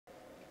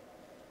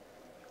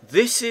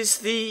This is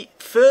the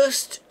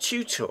first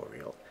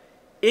tutorial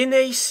in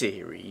a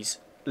series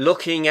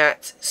looking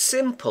at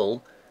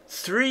simple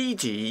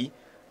 3D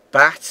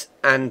bat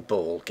and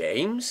ball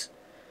games.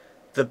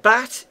 The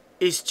bat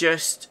is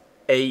just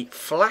a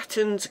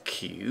flattened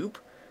cube.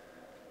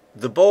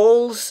 The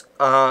balls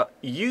are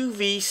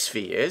UV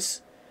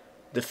spheres.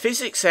 The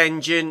physics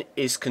engine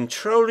is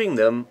controlling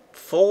them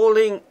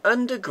falling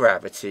under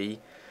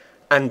gravity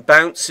and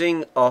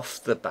bouncing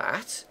off the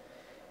bat.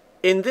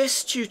 In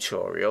this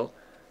tutorial,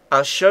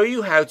 I'll show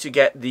you how to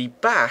get the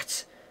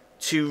bat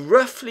to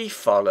roughly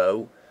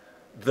follow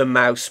the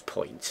mouse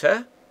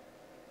pointer.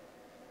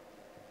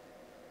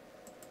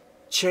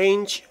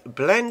 Change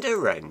Blender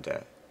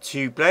Render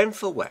to Blend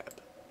for Web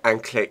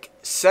and click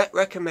Set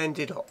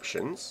Recommended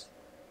Options.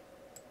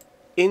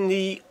 In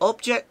the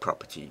Object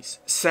Properties,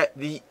 set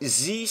the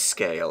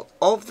Z-scale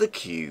of the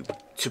cube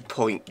to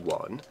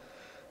 0.1.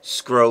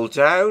 Scroll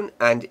down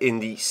and in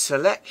the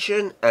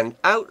Selection and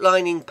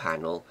Outlining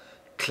panel,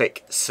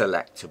 click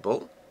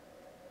Selectable.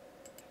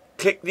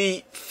 Click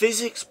the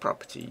Physics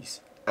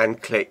Properties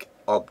and click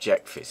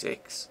Object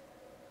Physics.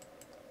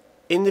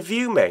 In the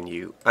View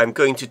menu, I'm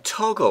going to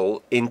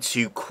toggle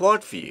into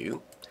Quad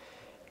View.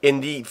 In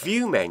the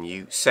View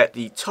menu, set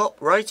the top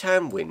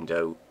right-hand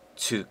window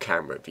to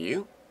Camera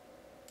View.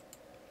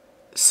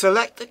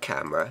 Select the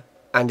camera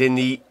and in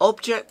the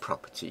Object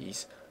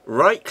Properties,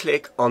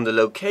 right-click on the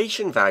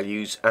location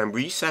values and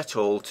reset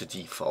all to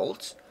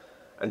default,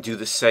 and do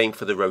the same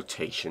for the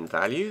rotation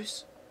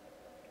values.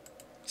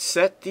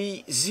 Set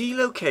the Z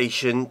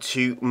location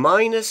to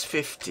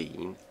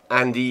 -15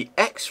 and the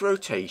X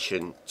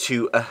rotation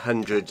to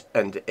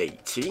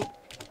 180.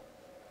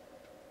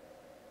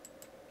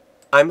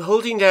 I'm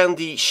holding down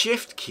the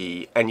Shift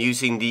key and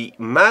using the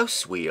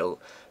mouse wheel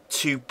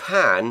to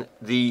pan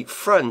the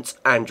front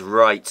and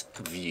right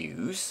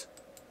views.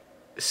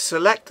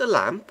 Select the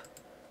lamp,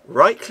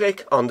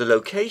 right-click on the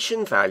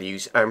location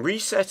values and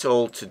reset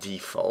all to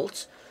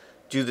default.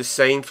 Do the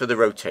same for the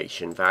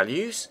rotation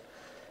values.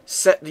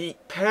 Set the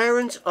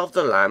parent of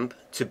the lamp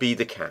to be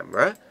the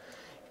camera.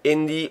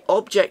 In the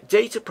Object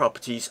Data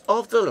Properties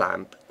of the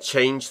lamp,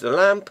 change the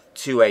lamp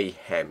to a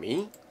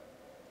hemi.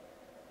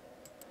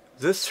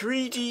 The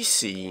 3D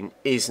scene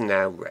is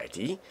now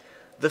ready.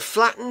 The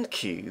flattened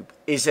cube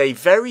is a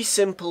very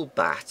simple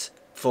bat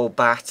for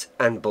bat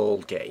and ball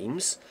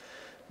games.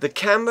 The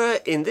camera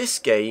in this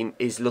game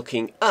is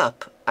looking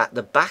up at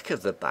the back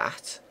of the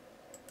bat.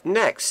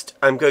 Next,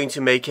 I'm going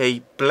to make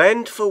a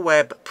Blend for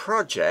Web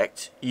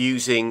project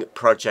using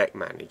Project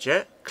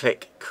Manager.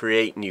 Click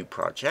Create New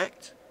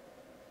Project.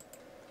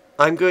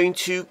 I'm going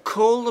to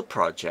call the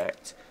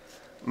project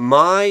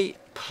My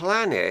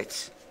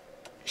Planet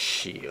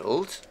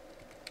Shield.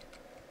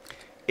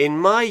 In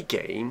my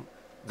game,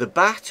 the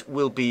bat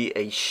will be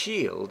a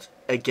shield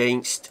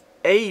against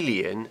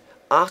alien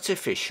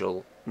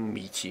artificial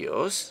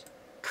meteors.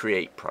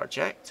 Create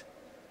project.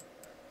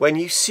 When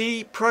you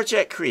see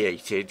project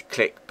created,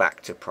 click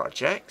back to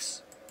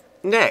projects.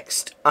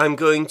 Next, I'm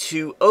going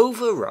to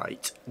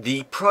overwrite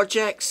the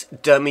project's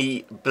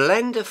dummy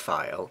Blender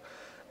file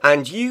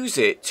and use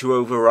it to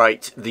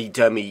overwrite the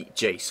dummy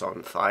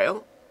JSON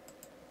file.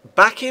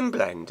 Back in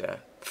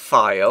Blender,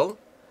 File,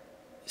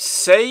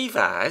 Save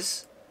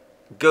As,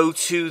 go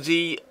to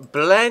the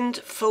Blend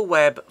for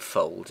Web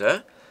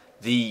folder,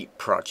 the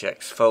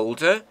Projects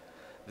folder,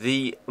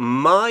 the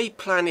My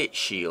Planet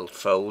Shield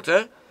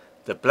folder,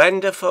 the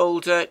Blender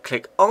folder,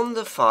 click on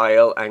the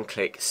file and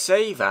click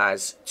Save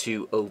As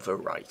to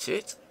overwrite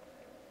it.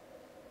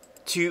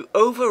 To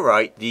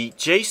overwrite the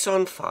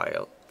JSON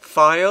file,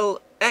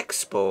 File,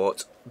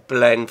 Export,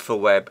 Blend for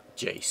Web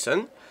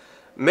JSON.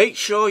 Make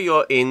sure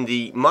you're in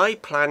the My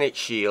Planet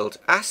Shield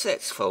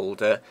Assets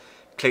folder.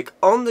 Click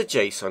on the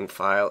JSON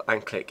file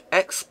and click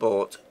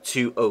Export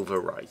to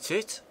overwrite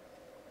it.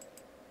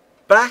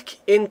 Back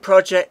in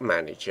Project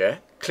Manager,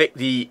 click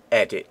the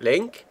Edit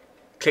link.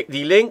 Click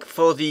the link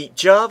for the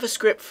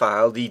JavaScript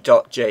file, the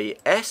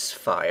 .js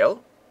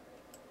file.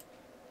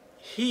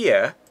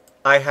 Here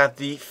I have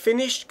the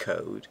finished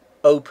code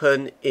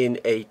open in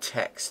a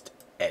text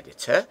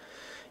editor.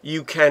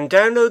 You can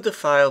download the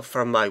file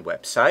from my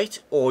website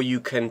or you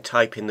can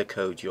type in the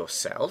code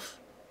yourself.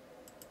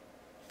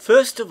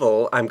 First of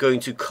all, I'm going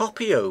to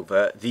copy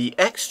over the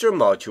extra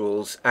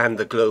modules and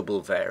the global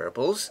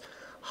variables.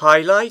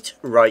 Highlight,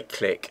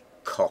 right-click,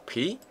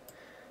 copy.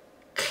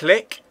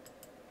 Click,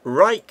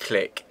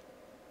 right-click,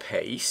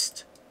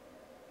 paste.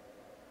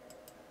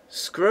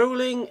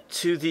 Scrolling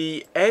to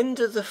the end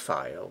of the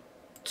file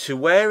to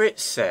where it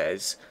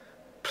says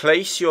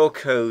place your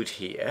code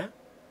here,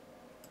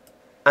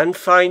 and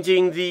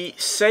finding the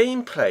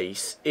same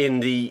place in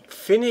the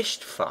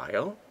finished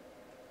file,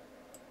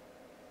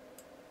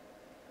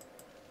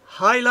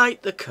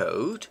 highlight the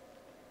code,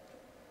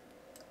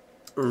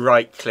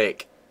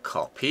 right-click,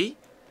 copy,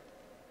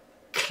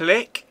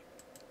 click,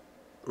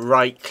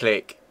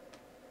 right-click,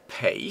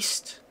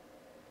 paste.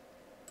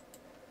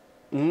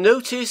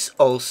 Notice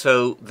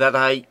also that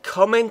I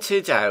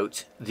commented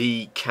out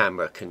the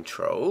camera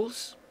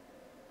controls.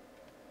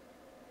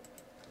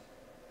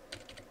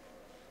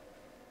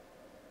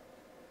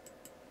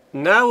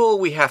 Now all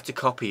we have to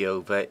copy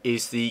over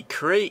is the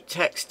create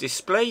text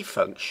display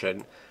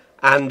function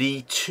and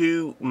the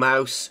two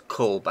mouse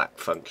callback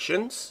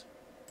functions.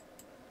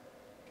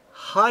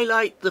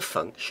 Highlight the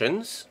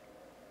functions,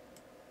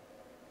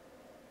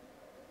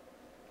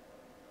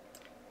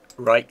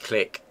 right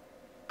click,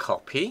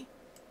 copy,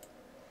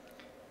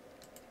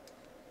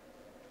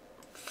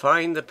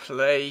 find the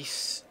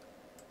place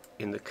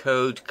in the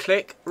code,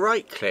 click,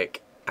 right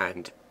click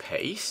and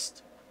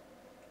paste,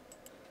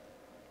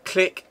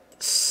 click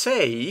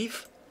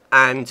save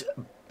and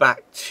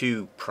back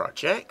to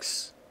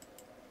projects.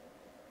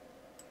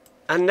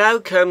 And now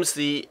comes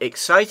the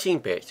exciting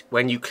bit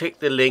when you click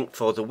the link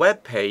for the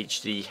web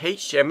page, the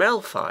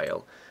HTML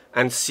file,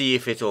 and see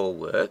if it all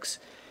works.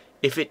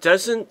 If it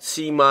doesn't,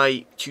 see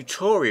my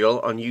tutorial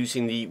on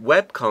using the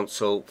web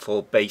console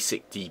for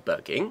basic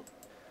debugging.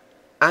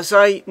 As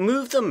I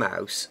move the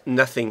mouse,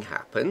 nothing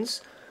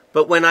happens,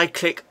 but when I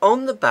click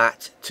on the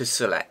bat to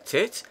select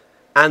it,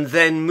 and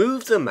then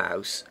move the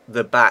mouse,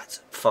 the bat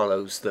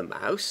follows the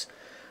mouse,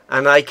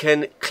 and I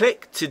can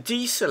click to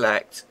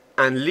deselect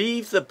and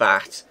leave the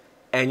bat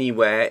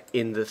anywhere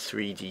in the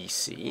 3D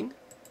scene.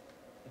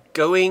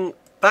 Going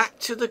back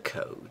to the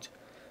code,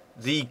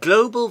 the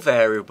global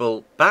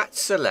variable bat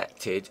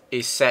selected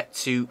is set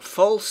to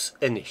false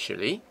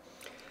initially,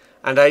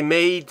 and I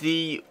made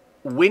the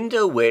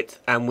window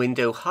width and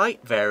window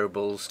height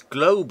variables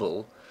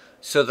global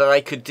so that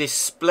I could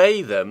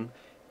display them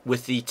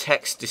with the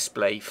text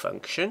display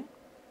function.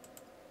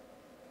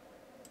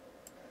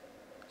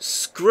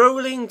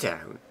 Scrolling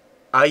down,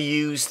 I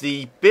use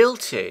the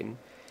built-in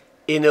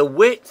inner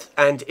width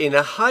and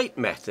inner height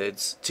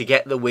methods to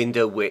get the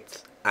window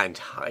width and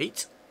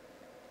height.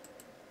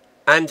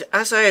 And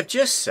as I have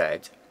just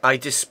said, I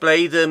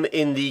display them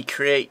in the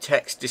create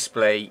text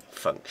display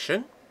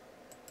function.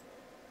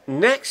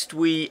 Next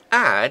we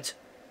add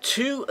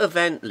two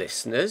event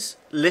listeners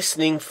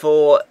listening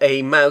for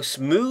a mouse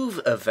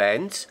move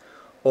event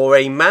or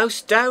a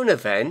mouse down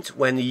event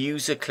when the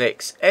user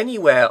clicks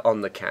anywhere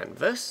on the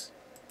canvas.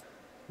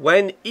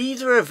 When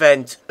either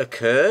event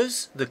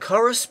occurs, the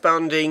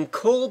corresponding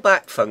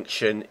callback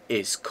function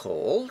is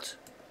called.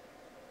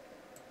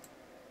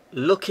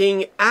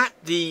 Looking at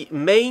the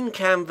main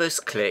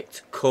canvas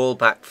clicked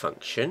callback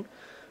function,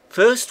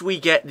 first we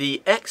get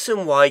the X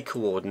and Y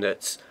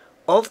coordinates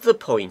of the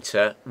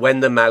pointer when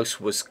the mouse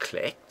was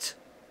clicked.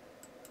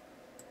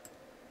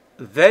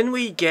 Then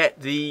we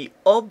get the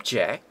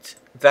object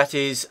that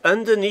is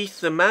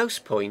underneath the mouse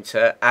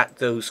pointer at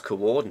those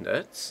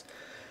coordinates,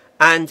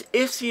 and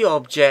if the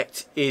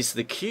object is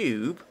the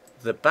cube,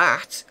 the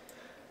bat,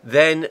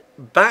 then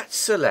bat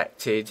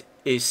selected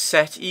is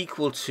set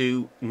equal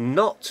to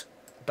not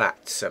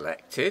bat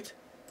selected.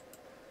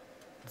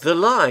 The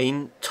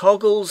line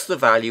toggles the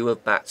value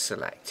of bat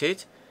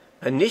selected.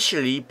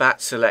 Initially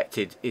bat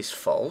selected is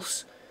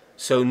false,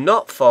 so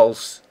not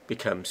false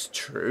becomes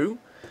true,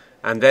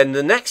 and then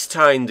the next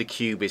time the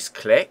cube is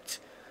clicked,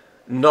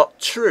 not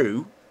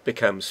true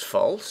becomes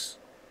false.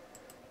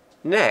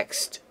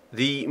 Next,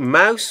 the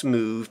mouse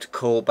moved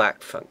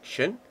callback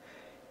function.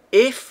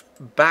 If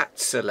bat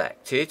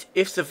selected,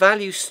 if the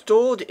value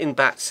stored in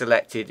bat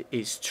selected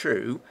is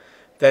true,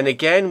 then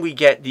again we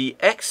get the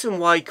X and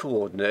Y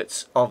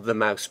coordinates of the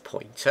mouse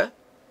pointer.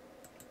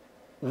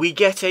 We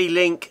get a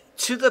link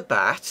to the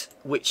bat,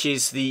 which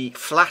is the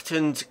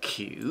flattened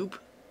cube.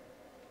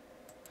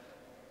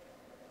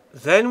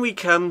 Then we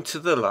come to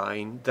the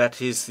line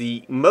that is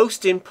the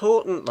most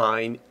important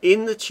line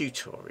in the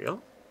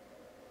tutorial.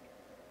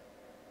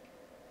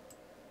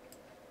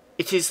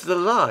 It is the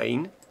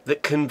line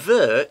that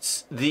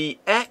converts the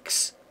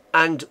X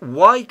and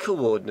Y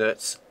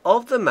coordinates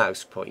of the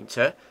mouse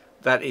pointer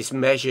that is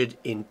measured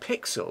in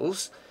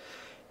pixels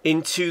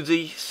into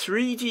the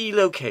 3D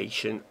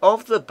location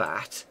of the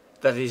bat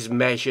that is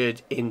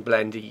measured in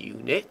Blender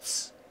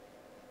units.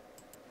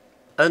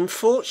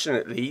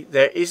 Unfortunately,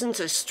 there isn't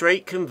a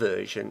straight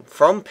conversion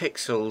from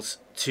pixels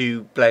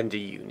to Blender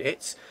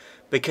units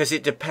because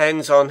it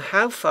depends on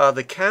how far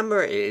the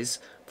camera is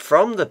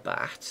from the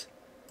bat.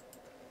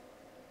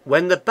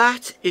 When the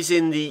bat is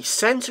in the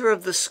center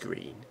of the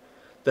screen,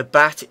 the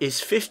bat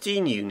is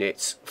 15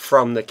 units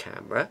from the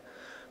camera,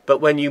 but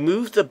when you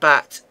move the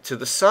bat to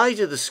the side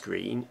of the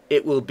screen,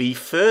 it will be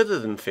further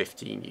than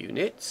 15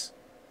 units.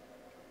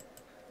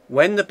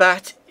 When the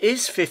bat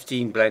is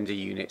 15 Blender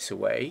units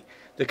away,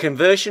 the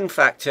conversion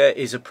factor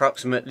is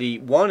approximately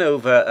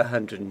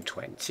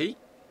 1/120,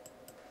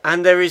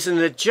 and there is an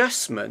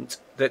adjustment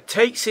that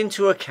takes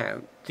into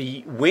account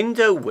the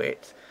window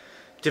width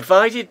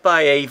divided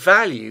by a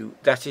value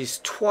that is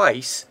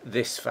twice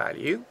this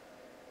value.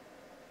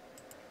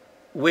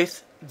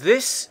 With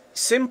this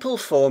simple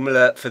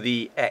formula for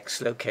the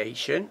X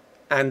location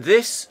and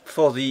this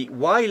for the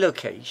Y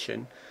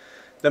location,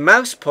 the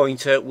mouse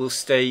pointer will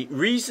stay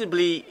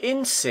reasonably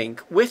in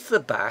sync with the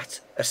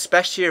bat,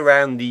 especially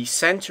around the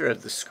center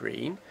of the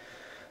screen.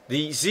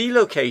 The Z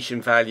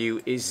location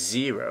value is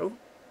 0.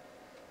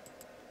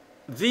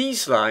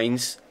 These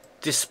lines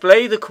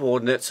display the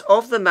coordinates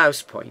of the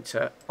mouse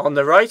pointer on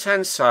the right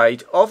hand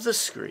side of the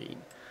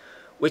screen,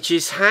 which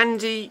is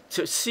handy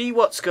to see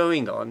what's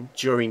going on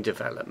during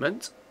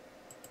development.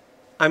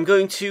 I'm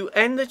going to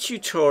end the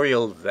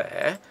tutorial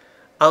there.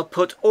 I'll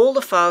put all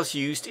the files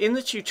used in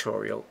the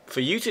tutorial for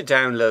you to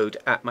download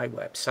at my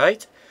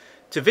website.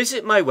 To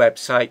visit my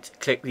website,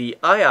 click the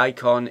eye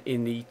icon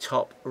in the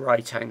top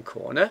right hand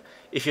corner.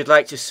 If you'd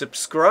like to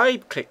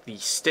subscribe, click the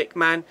stick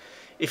man.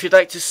 If you'd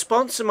like to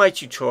sponsor my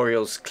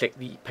tutorials, click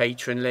the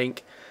Patreon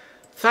link.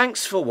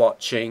 Thanks for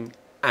watching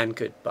and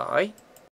goodbye.